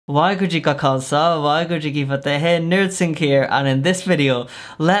Waheguru Ji Ka Khalsa, Waheguru Ji Ki Fateh, NerdSync here, and in this video,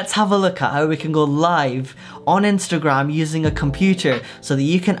 let's have a look at how we can go live on Instagram using a computer so that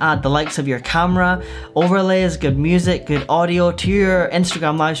you can add the likes of your camera, overlays, good music, good audio to your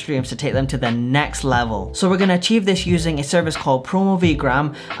Instagram live streams to take them to the next level. So we're going to achieve this using a service called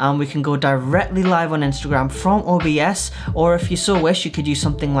Promovgram, and we can go directly live on Instagram from OBS, or if you so wish, you could use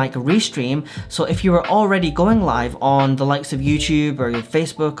something like Restream. So if you were already going live on the likes of YouTube or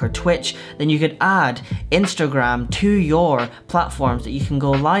Facebook or Twitch, then you could add Instagram to your platforms that you can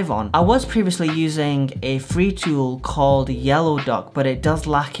go live on. I was previously using a free tool called Yellow Duck, but it does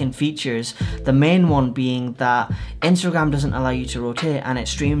lack in features. The main one being that Instagram doesn't allow you to rotate, and it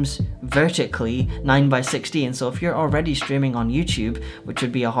streams vertically 9:16. So if you're already streaming on YouTube, which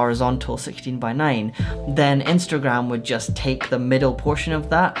would be a horizontal 16:9, then Instagram would just take the middle portion of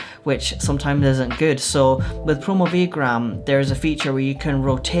that, which sometimes isn't good. So with Promovgram, there's a feature where you can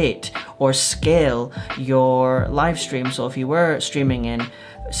rotate or scale your live stream. So if you were streaming in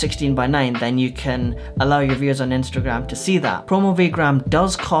 16:9, then you can allow your viewers on Instagram to see that. Promovgram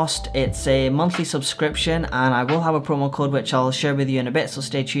does cost, it's a monthly subscription, and I will have a promo code which I'll share with you in a bit, so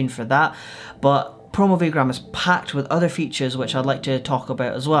stay tuned for that. But Promovgram is packed with other features which I'd like to talk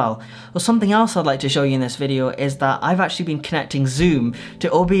about as well. Well, something else I'd like to show you in this video is that I've actually been connecting Zoom to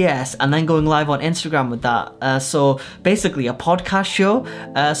OBS and then going live on Instagram with that. So basically a podcast show.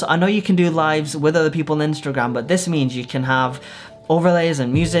 So I know you can do lives with other people on Instagram, but this means you can have overlays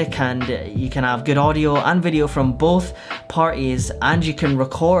and music, and you can have good audio and video from both parties, and you can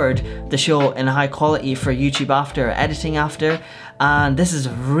record the show in high quality for YouTube after, or editing after. And this is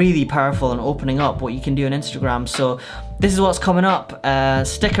really powerful and opening up what you can do on Instagram. So this is what's coming up.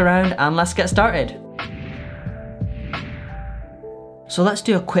 Stick around and let's get started. So let's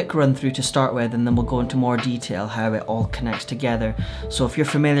do a quick run through to start with, and then we'll go into more detail how it all connects together. So if you're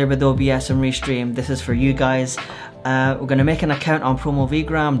familiar with OBS and Restream, this is for you guys. We're going to make an account on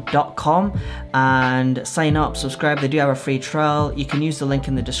promovgram.com and sign up, subscribe. They do have a free trial. You can use the link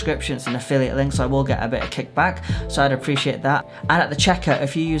in the description. It's an affiliate link, so I will get a bit of kickback, so I'd appreciate that. And at the checkout,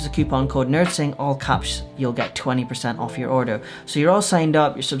 if you use the coupon code NerdSync, all caps, you'll get 20% off your order. So you're all signed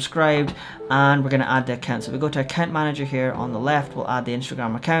up, you're subscribed, and we're going to add the account. So we go to account manager here on the left, we'll add the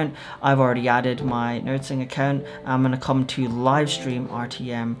Instagram account. I've already added my NerdSync account. I'm going to come to live stream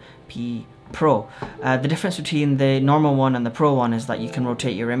RTMP Pro. The difference between the normal one and the Pro one is that you can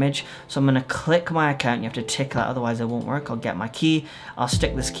rotate your image. So I'm going to click my account. You have to tick that, otherwise it won't work. I'll get my key. I'll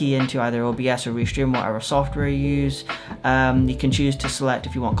stick this key into either OBS or Restream, whatever software you use. You can choose to select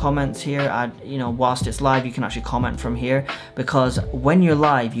if you want comments here. You know, whilst it's live, you can actually comment from here, because when you're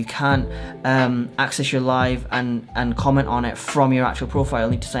live, you can't access your live and comment on it from your actual profile.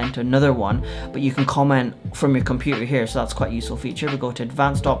 You need to sign into another one, but you can comment from your computer here. So that's quite a useful feature. We go to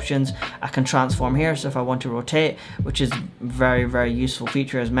advanced options. I can transform here, so if I want to rotate, which is very useful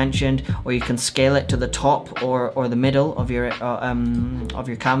feature as mentioned, or you can scale it to the top or the middle of your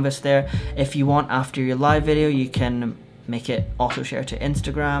canvas there. If you want, after your live video, you can make it auto share to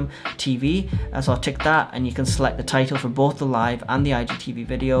Instagram TV, so I'll tick that, and you can select the title for both the live and the IGTV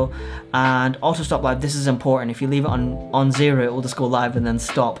video. And auto stop live, this is important. If you leave it on 0, it will just go live and then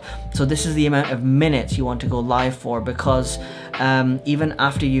stop. So this is the amount of minutes you want to go live for, because even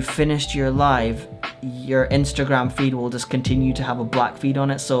after you've finished your live, your Instagram feed will just continue to have a black feed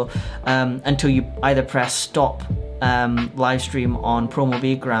on it. So until you either press stop live stream on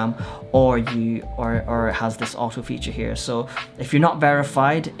Promovgram, or it has this auto feature here. So if you're not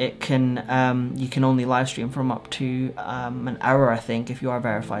verified, it can you can only live stream from up to an hour, I think. If you are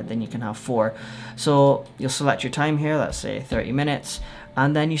verified, then you can have 4. So you'll select your time here, let's say 30 minutes,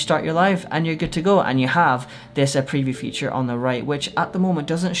 and then you start your live and you're good to go. And you have this preview feature on the right, which at the moment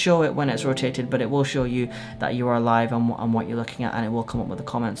doesn't show it when it's rotated, but it will show you that you are live and what you're looking at, and it will come up with the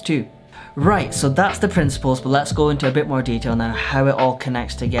comments too. Right, so that's the principles, but let's go into a bit more detail now, how it all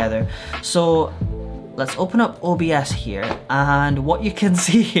connects together. So let's open up OBS here, and what you can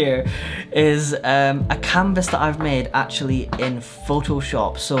see here is a canvas that I've made actually in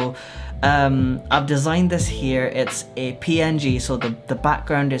Photoshop. So I've designed this here. It's a PNG, so the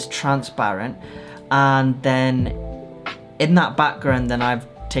background is transparent, and then in that background then I've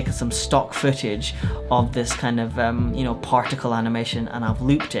taken some stock footage of this kind of you know, particle animation, and I've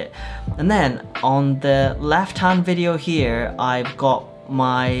looped it. And then on the left hand video here, I've got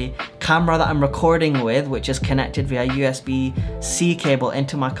my camera that I'm recording with, which is connected via USB-C cable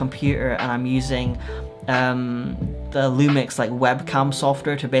into my computer, and I'm using the Lumix like webcam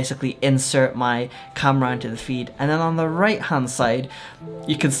software to basically insert my camera into the feed. And then on the right hand side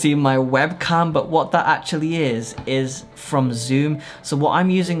you can see my webcam, but what that actually is from Zoom. So what I'm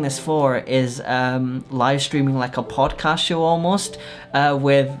using this for is live streaming like a podcast show almost,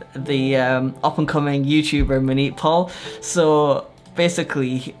 with the up and coming YouTuber Monique Paul. So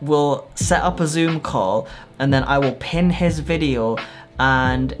basically we'll set up a Zoom call and then I will pin his video,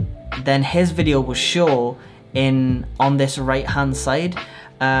 and then his video will show on this right hand side,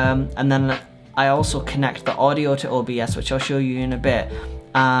 and then I also connect the audio to OBS, which I'll show you in a bit,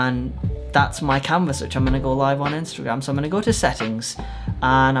 and that's my canvas which I'm going to go live on Instagram. So I'm going to go to settings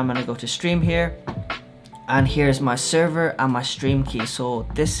and I'm going to go to stream here, and here's my server and my stream key. So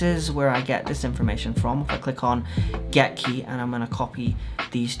this is where I get this information from. If I click on get key, and I'm going to copy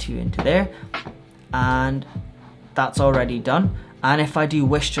these two into there, and that's already done. And if I do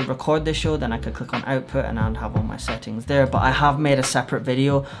wish to record this show, then I could click on output and I'd have all my settings there. But I have made a separate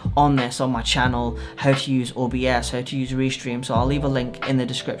video on this on my channel, how to use OBS, how to use Restream. So I'll leave a link in the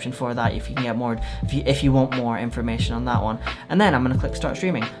description for that if you can get more, if you want more information on that one. And then I'm going to click start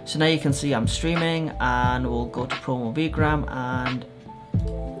streaming. So now you can see I'm streaming, and we'll go to Promovgram, and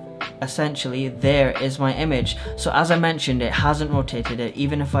essentially there is my image. So as I mentioned, it hasn't rotated it.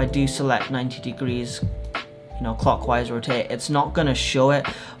 Even if I do select 90 degrees, you know, clockwise rotate, it's not gonna show it,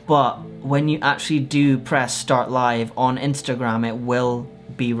 but when you actually do press start live on Instagram, it will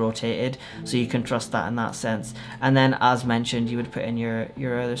be rotated, so you can trust that in that sense. And then as mentioned, you would put in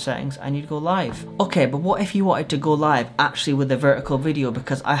your other settings and you'd go live. Okay, but what if you wanted to go live actually with a vertical video?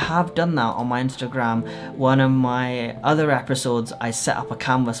 Because I have done that on my Instagram. One of my other episodes, I set up a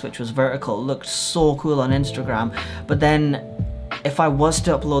canvas which was vertical. It looked so cool on Instagram, but then if I was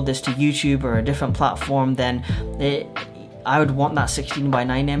to upload this to YouTube or a different platform, then I would want that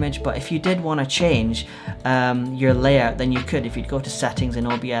 16:9 image. But if you did want to change your layout, then you could. If you'd go to settings in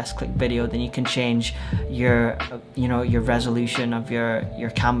OBS, click video, then you can change your your resolution of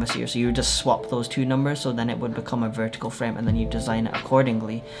your canvas here. So you would just swap those two numbers, so then it would become a vertical frame, and then you design it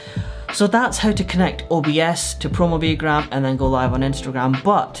accordingly. So that's how to connect OBS to Promovgram and then go live on Instagram.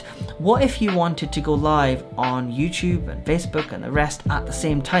 But what if you wanted to go live on YouTube and Facebook and the rest at the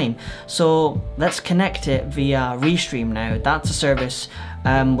same time? So let's connect it via Restream now. That's a service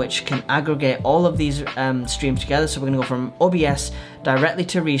which can aggregate all of these streams together. So we're going to go from OBS directly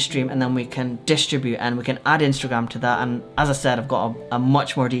to Restream, and then we can distribute and we can add Instagram to that. And as I said, I've got a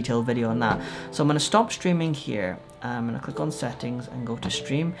much more detailed video on that. So I'm going to stop streaming here. I'm going to click on settings and go to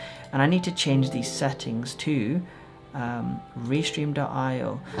stream, and I need to change these settings to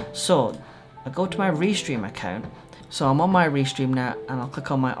Restream.io. So I go to my Restream account. So I'm on my Restream now, and I'll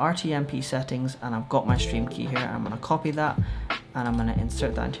click on my RTMP settings, and I've got my stream key here. I'm going to copy that, and I'm going to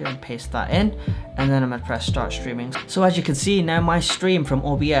insert that into here and paste that in, and then I'm going to press start streaming. So as you can see now, my stream from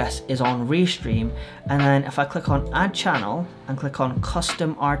OBS is on Restream, and then if I click on add channel and click on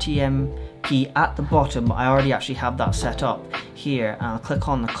custom RTMP at the bottom, I already actually have that set up here, and I'll click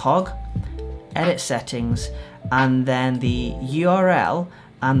on the cog, edit settings, and then the URL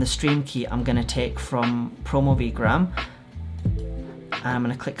and the stream key I'm going to take from Promovgram, and I'm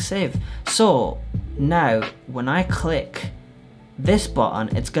going to click save. So now when I click this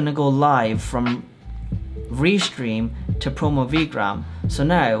button, it's going to go live from Restream to Promovgram. So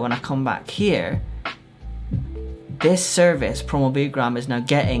now when I come back here, this service, Promovgram, is now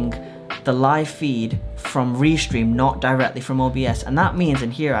getting the live feed from Restream, not directly from OBS. And that means in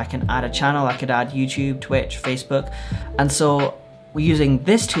here I can add a channel, I could add YouTube, Twitch, Facebook. And so using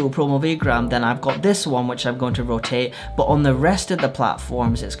this tool, Promovgram, then I've got this one which I'm going to rotate, but on the rest of the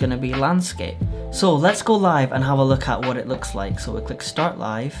platforms it's going to be landscape. So let's go live and have a look at what it looks like. So we click start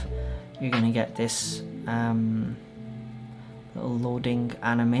live. You're going to get this little loading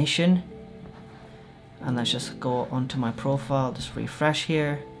animation, and let's just go onto my profile, just refresh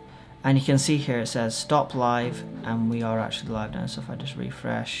here, and you can see here it says stop live, and we are actually live now. So if I just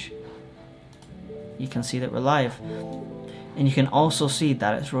refresh, you can see that we're live. And you can also see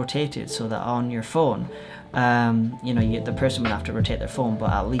that it's rotated, so that on your phone, the person would have to rotate their phone,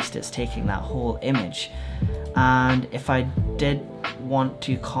 but at least it's taking that whole image. And if I did want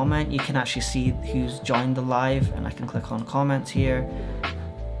to comment, you can actually see who's joined the live, and I can click on comments here,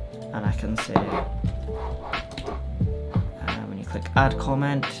 and I can say, when you click add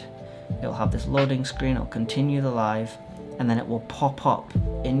comment, it'll have this loading screen, it'll continue the live, and then it will pop up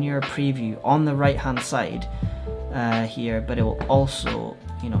in your preview on the right hand side here, but it will also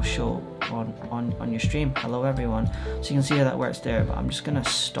show on your stream. Hello everyone. So you can see how that works there, but I'm just gonna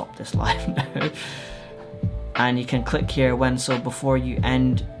stop this live now. And you can click here so before you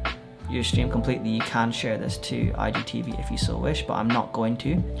end your stream completely, you can share this to IGTV if you so wish, but I'm not going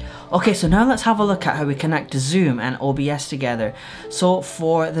to. Okay, so now let's have a look at how we connect Zoom and OBS together. So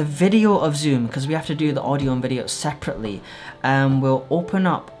for the video of Zoom, because we have to do the audio and video separately, we'll open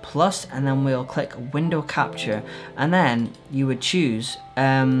up plus and then we'll click window capture, and then you would choose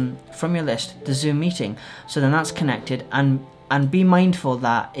from your list the Zoom meeting. So then that's connected, and be mindful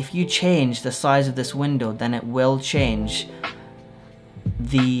that if you change the size of this window, then it will change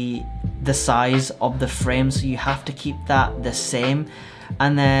the size of the frame, so you have to keep that the same.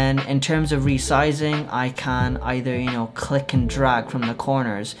 And then in terms of resizing, I can either, you know, click and drag from the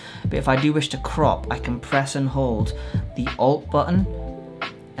corners, but if I do wish to crop, I can press and hold the Alt button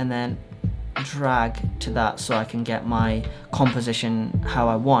and then drag to that so I can get my composition how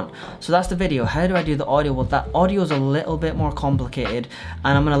I want. So that's the video. How do I do the audio? Well, that audio is a little bit more complicated,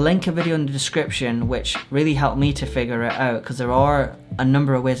 and I'm going to link a video in the description which really helped me to figure it out, because there are a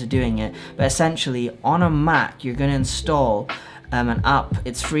number of ways of doing it. But essentially on a Mac you're going to install an app.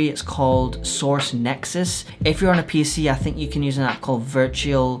 It's free. It's called Source Nexus. If you're on a PC, I think you can use an app called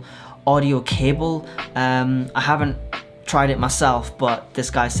Virtual Audio Cable. I haven't tried it myself, but this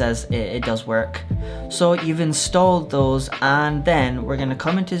guy says it does work. So you've installed those, and then we're going to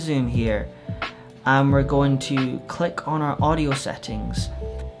come into Zoom here and we're going to click on our audio settings.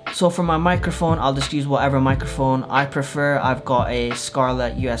 So for my microphone, I'll just use whatever microphone I prefer. I've got a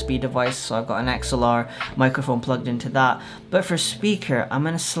Scarlett USB device, so I've got an XLR microphone plugged into that. But for speaker, I'm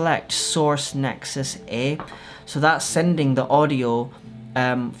going to select Source Nexus A. So that's sending the audio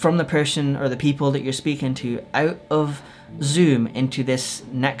from the person or the people that you're speaking to out of Zoom into this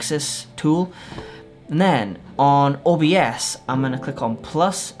Nexus tool. And then on OBS, I'm going to click on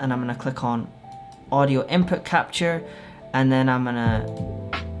plus, and I'm going to click on audio input capture, and then I'm going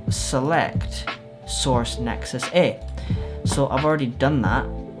to select Source Nexus A. So I've already done that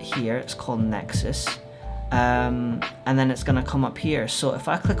here. It's called Nexus, and then it's going to come up here. So if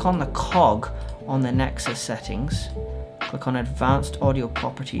I click on the cog on the Nexus settings, click on Advanced Audio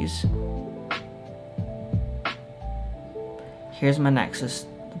Properties. Here's my Nexus,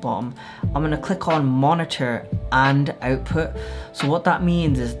 the bottom. I'm going to click on Monitor and Output. So what that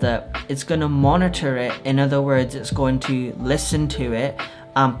means is that it's going to monitor it. In other words, it's going to listen to it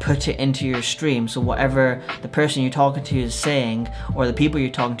and put it into your stream. So whatever the person you're talking to is saying, or the people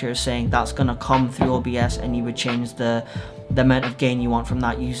you're talking to are saying, that's going to come through OBS, and you would change the amount of gain you want from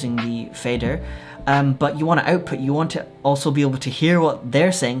that using the fader. But you want to output, you want to also be able to hear what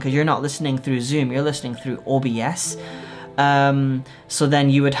they're saying, because you're not listening through Zoom, you're listening through OBS. So then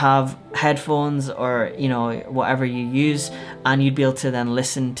you would have headphones, or you know, whatever you use, and you'd be able to then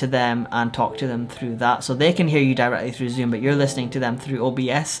listen to them and talk to them through that. So they can hear you directly through Zoom, but you're listening to them through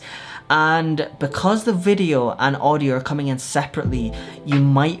OBS. And because the video and audio are coming in separately, you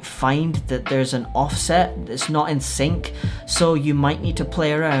might find that there's an offset, it's not in sync. So you might need to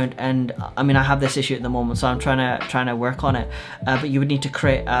play around, and I mean, I have this issue at the moment, so I'm trying to work on it. But you would need to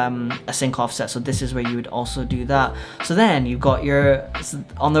create a sync offset, so this is where you would also do that. So then you've got your,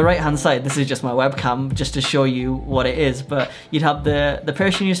 on the right hand side, this is just my webcam just to show you what it is, but you'd have the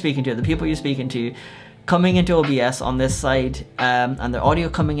person you're speaking to, the people you're speaking to, coming into OBS on this side, and the audio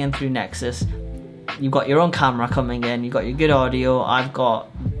coming in through Nexus. You've got your own camera coming in, you've got your good audio, I've got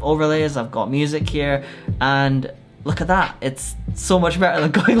overlays, I've got music here, and look at that, it's so much better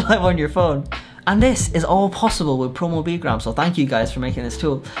than going live on your phone. And this is all possible with Promovgram, so thank you guys for making this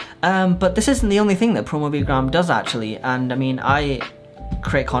tool. But this isn't the only thing that Promovgram does actually, and I mean, I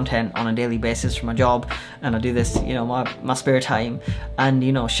create content on a daily basis for my job, and I do this, you know, my spare time, and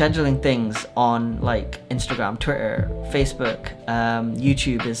you know, scheduling things on like Instagram, Twitter, Facebook,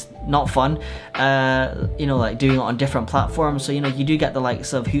 YouTube is not fun. You know, like doing it on different platforms. So you know, you do get the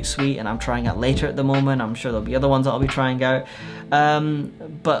likes of Hootsuite, and I'm trying it later at the moment. I'm sure there'll be other ones that I'll be trying out,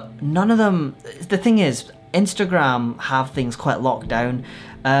 but none of them. The thing is, Instagram have things quite locked down.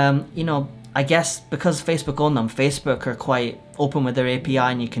 You know, I guess because Facebook own them, Facebook are quite open with their API,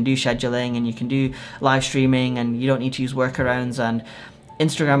 and you can do scheduling and you can do live streaming, and you don't need to use workarounds. And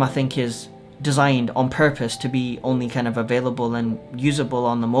Instagram, I think, is designed on purpose to be only kind of available and usable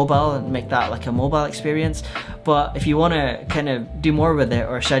on the mobile, and make that like a mobile experience. But if you want to kind of do more with it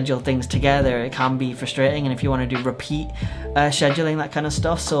or schedule things together, it can be frustrating. And if you want to do repeat scheduling, that kind of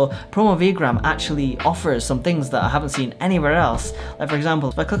stuff. So Promovgram actually offers some things that I haven't seen anywhere else. Like for example,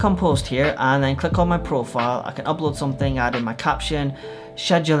 if I click on post here and then click on my profile, I can upload something, add in my caption,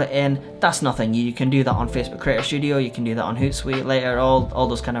 schedule it in. That's nothing. You can do that on Facebook Creator Studio, you can do that on Hootsuite later, all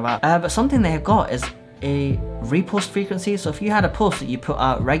those kind of apps. But something they have got is a repost frequency. So if you had a post that you put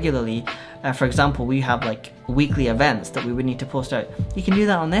out regularly, for example, we have like weekly events that we would need to post out, you can do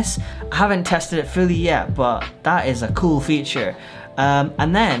that on this. I haven't tested it fully yet, but that is a cool feature.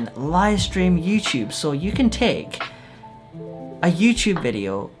 And then live stream YouTube. So you can take a YouTube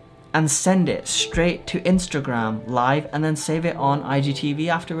video and send it straight to Instagram live and then save it on IGTV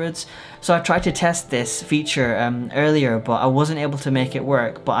afterwards. So I tried to test this feature earlier, but I wasn't able to make it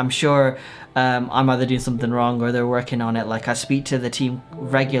work. But I'm sure I'm either doing something wrong or they're working on it. Like, I speak to the team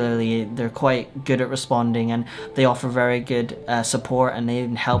regularly, they're quite good at responding and they offer very good support, and they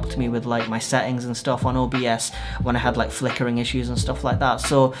even helped me with like my settings and stuff on OBS when I had like flickering issues and stuff like that.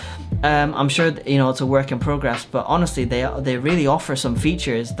 So I'm sure that, you know, it's a work in progress, but honestly they really offer some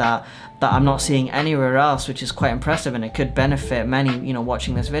features that I'm not seeing anywhere else, which is quite impressive, and it could benefit many, you know,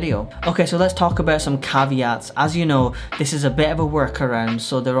 watching this video. Okay, so let's talk about some caveats. As you know, this is a bit of a workaround,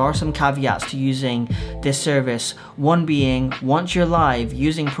 so there are some caveats to using this service. One being, once you're live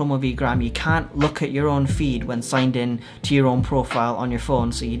using Promovgram, you can't look at your own feed when signed in to your own profile on your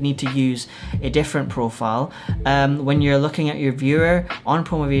phone, so you need to use a different profile. When you're looking at your viewer on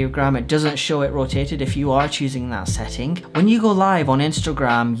Promovgram, it doesn't show it rotated if you are choosing that setting. When you go live on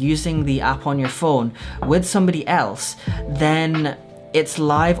Instagram using the app on your phone with somebody else, then it's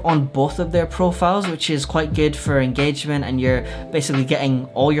live on both of their profiles, which is quite good for engagement, and you're basically getting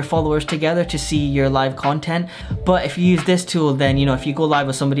all your followers together to see your live content. But if you use this tool, then, you know, if you go live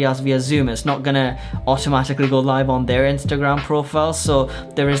with somebody else via Zoom, it's not gonna automatically go live on their Instagram profile, so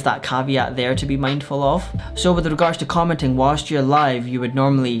there is that caveat there to be mindful of. So with regards to commenting whilst you're live, you would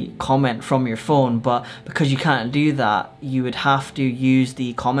normally comment from your phone, but because you can't do that, you would have to use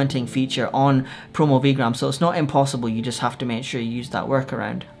the commenting feature on Promovgram. So it's not impossible, you just have to make sure you use that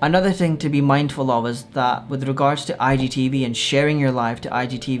workaround. Another thing to be mindful of is that with regards to IGTV and sharing your live to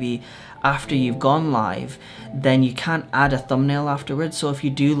IGTV after you've gone live, then you can't add a thumbnail afterwards. So if you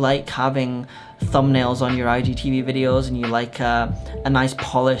do like having thumbnails on your IGTV videos and you like a nice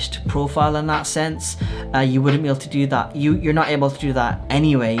polished profile in that sense, you wouldn't be able to do that. You're not able to do that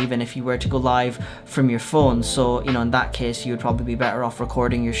anyway, even if you were to go live from your phone. So, you know, in that case, you would probably be better off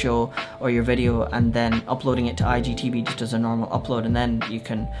recording your show or your video and then uploading it to IGTV just as a normal upload, and then you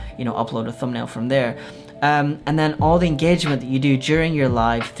can, you know, upload a thumbnail from there. And then all the engagement that you do during your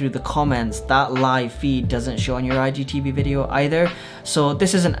live through the comments, that live feed doesn't show on your IGTV video either. So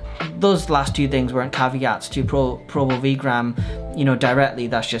this isn't, those last two things weren't caveats to Promovgram, you know, directly.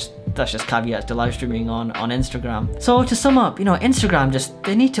 That's just caveats to live streaming on Instagram. So to sum up, you know, Instagram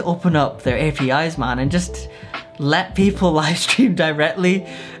they need to open up their APIs, man, and just let people live stream directly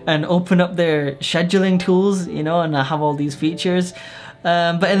and open up their scheduling tools, you know, and have all these features.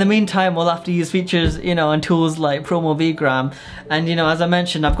 But in the meantime, we'll have to use features, you know, and tools like Promovgram. And, you know, as I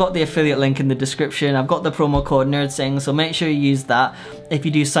mentioned, I've got the affiliate link in the description. I've got the promo code NerdSing, so make sure you use that if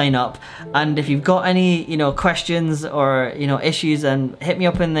you do sign up. And if you've got any, you know, questions or, you know, issues, then hit me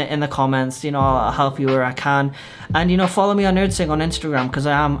up in the comments. You know, I'll help you where I can. And, you know, follow me on NerdSing on Instagram, because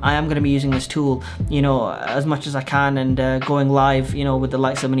I am going to be using this tool, you know, as much as I can, and going live, you know, with the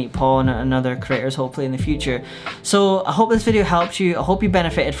likes of Monique Paul and other creators hopefully in the future. So I hope this video helped you. I hope you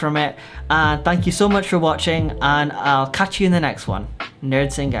benefited from it, and thank you so much for watching, and I'll catch you in the next one.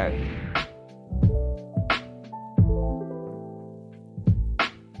 NerdSing out.